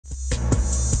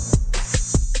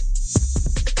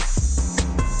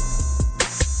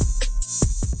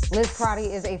Liz Crotty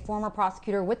is a former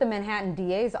prosecutor with the Manhattan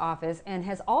DA's office and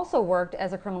has also worked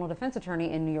as a criminal defense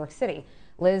attorney in New York City.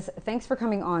 Liz, thanks for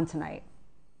coming on tonight.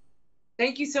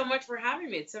 Thank you so much for having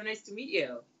me. It's so nice to meet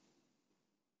you.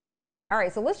 All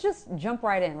right, so let's just jump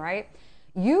right in, right?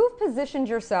 You've positioned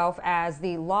yourself as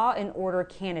the law and order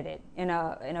candidate in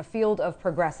a field of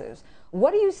progressives.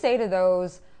 What do you say to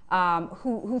those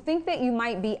who think that you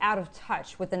might be out of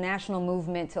touch with the national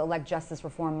movement to elect justice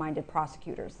reform-minded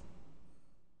prosecutors?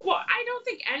 Well, I don't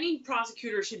think any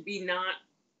prosecutor should be not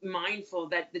mindful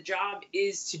that the job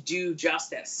is to do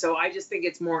justice. So I just think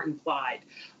it's more implied.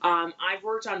 I've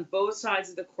worked on both sides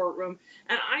of the courtroom,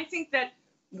 and I think that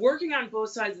working on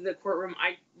both sides of the courtroom,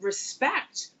 I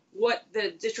respect what the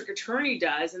district attorney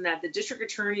does, and that the district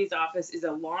attorney's office is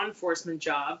a law enforcement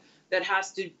job that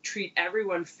has to treat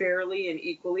everyone fairly and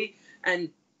equally, and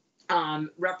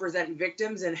represent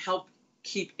victims and help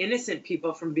keep innocent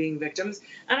people from being victims.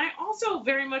 And I also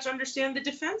very much understand the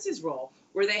defense's role,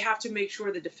 where they have to make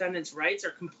sure the defendant's rights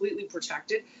are completely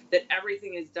protected, that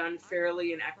everything is done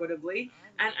fairly and equitably.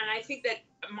 And I think that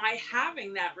my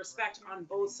having that respect on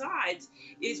both sides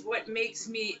is what makes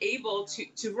me able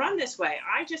to run this way.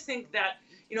 I just think that,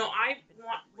 you know, I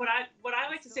want what I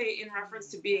like to say in reference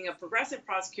to being a progressive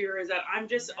prosecutor is that I'm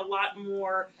just a lot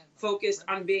more focused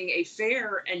on being a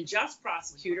fair and just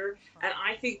prosecutor, and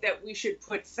I think that we should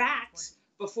put facts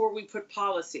before we put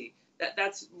policy.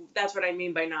 That's what I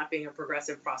mean by not being a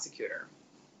progressive prosecutor.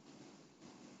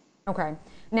 Okay.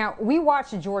 Now, we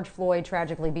watched George Floyd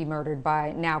tragically be murdered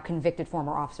by now convicted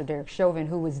former officer Derek Chauvin,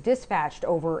 who was dispatched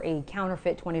over a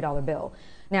counterfeit $20 bill.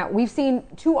 Now, we've seen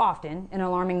too often an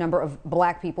alarming number of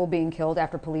black people being killed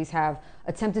after police have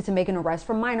attempted to make an arrest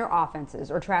for minor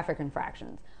offenses or traffic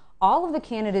infractions. All of the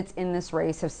candidates in this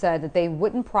race have said that they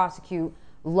wouldn't prosecute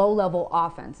low-level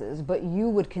offenses, but you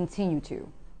would continue to.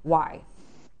 Why?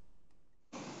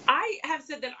 I have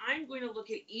said that I'm going to look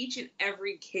at each and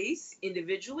every case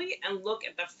individually and look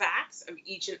at the facts of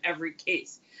each and every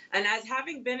case. And as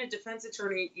having been a defense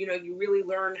attorney, you know, you really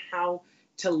learn how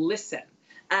to listen.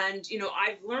 And, you know,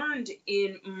 I've learned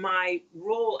in my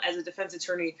role as a defense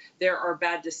attorney, there are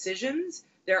bad decisions,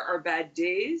 there are bad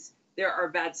days, there are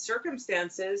bad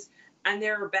circumstances, and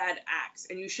there are bad acts,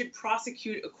 and you should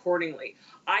prosecute accordingly.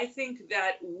 I think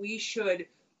that we should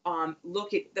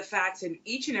look at the facts in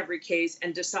each and every case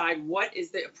and decide what is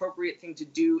the appropriate thing to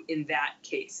do in that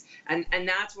case. And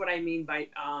that's what I mean by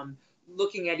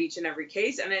looking at each and every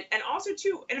case, and also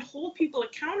too, and hold people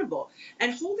accountable.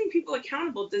 And holding people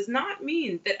accountable does not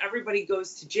mean that everybody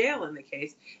goes to jail in the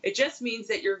case. It just means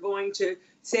that you're going to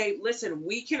say, listen,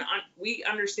 we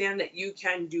understand that you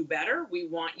can do better. We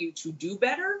want you to do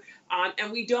better,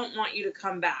 and we don't want you to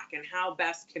come back. And how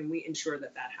best can we ensure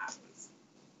that that happens?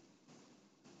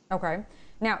 Okay.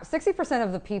 Now, 60%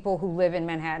 of the people who live in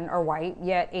Manhattan are white,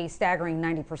 yet a staggering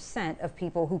 90% of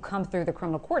people who come through the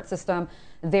criminal court system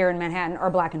there in Manhattan are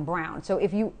black and brown. So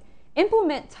if you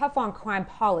implement tough on crime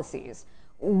policies,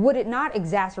 would it not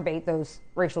exacerbate those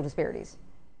racial disparities?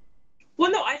 Well,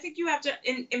 no, I think you have to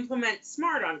implement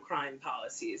smart on crime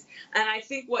policies. And I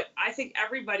think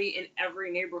everybody in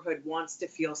every neighborhood wants to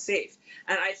feel safe.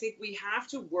 And I think we have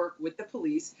to work with the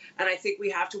police, and I think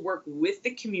we have to work with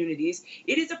the communities.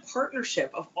 It is a partnership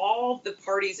of all the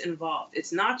parties involved.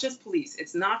 It's not just police.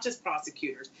 It's not just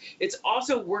prosecutors. It's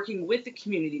also working with the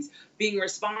communities, being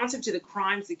responsive to the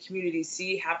crimes the communities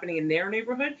see happening in their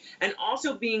neighborhood, and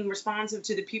also being responsive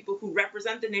to the people who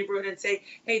represent the neighborhood and say,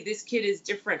 hey, this kid is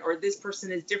different, or this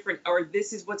person is different, or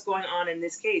this is what's going on in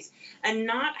this case, and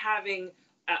not having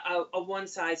a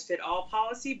one-size-fit-all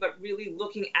policy, but really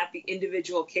looking at the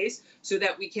individual case so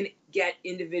that we can get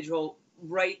individual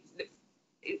results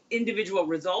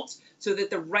so that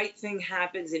the right thing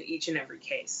happens in each and every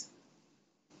case.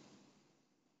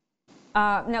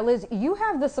 Now, Liz, you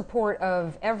have the support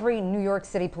of every New York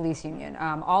City police union,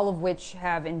 all of which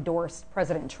have endorsed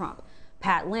President Trump.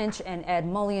 Pat Lynch and Ed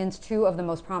Mullins, two of the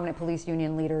most prominent police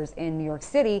union leaders in New York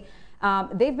City,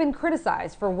 they've been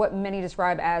criticized for what many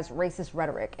describe as racist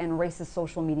rhetoric and racist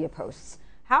social media posts.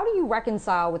 How do you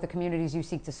reconcile with the communities you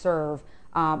seek to serve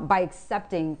by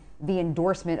accepting the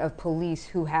endorsement of police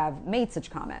who have made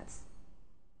such comments?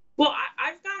 Well,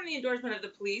 I've gotten the endorsement of the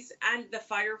police and the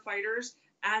firefighters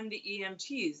and the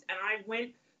EMTs, and I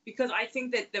went because I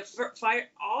think that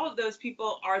all of those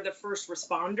people are the first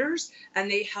responders, and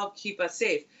they help keep us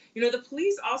safe. You know, the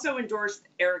police also endorsed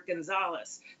Eric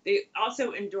Gonzalez. They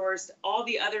also endorsed all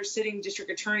the other sitting district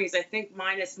attorneys, I think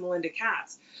minus Melinda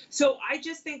Katz. So I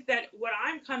just think that what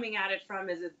I'm coming at it from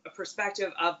is a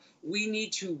perspective of we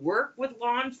need to work with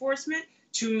law enforcement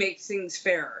to make things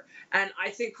fairer. And I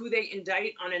think who they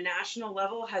indict on a national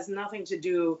level has nothing to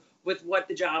do with what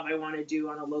the job I want to do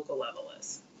on a local level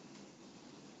is.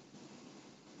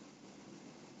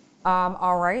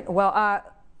 All right. Well,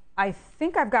 I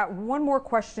think I've got one more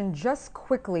question just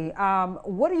quickly.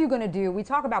 What are you going to do? We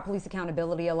talk about police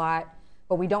accountability a lot,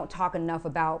 but we don't talk enough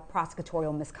about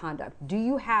prosecutorial misconduct. Do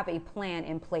you have a plan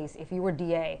in place, if you were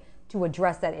DA, to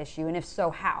address that issue? And if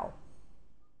so, how?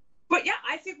 But yeah,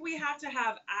 I think we have to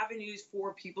have avenues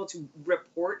for people to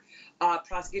report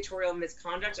prosecutorial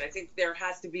misconduct. I think there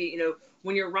has to be,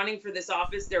 when you're running for this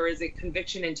office, there is a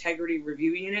conviction integrity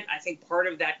review unit. I think part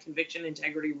of that conviction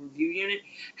integrity review unit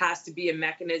has to be a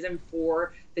mechanism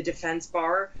for the defense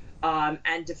bar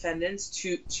and defendants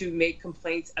to make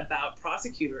complaints about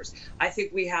prosecutors. I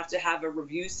think we have to have a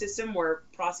review system where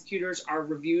prosecutors are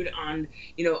reviewed on,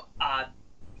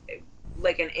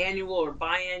 like an annual or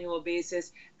biannual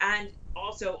basis, and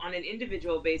also on an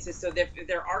individual basis, so that if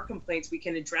there are complaints, we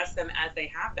can address them as they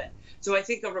happen. So I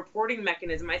think a reporting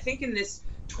mechanism, I think in this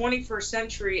 21st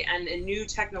century and a new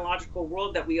technological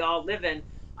world that we all live in,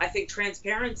 I think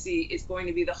transparency is going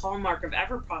to be the hallmark of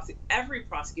every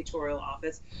prosecutorial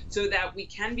office, so that we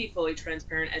can be fully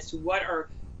transparent as to what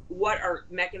our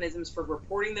mechanisms for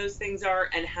reporting those things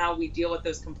are and how we deal with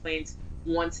those complaints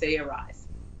once they arise.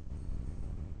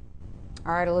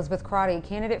 All right, Elizabeth Crotty,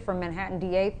 candidate for Manhattan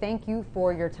DA, thank you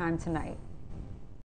for your time tonight.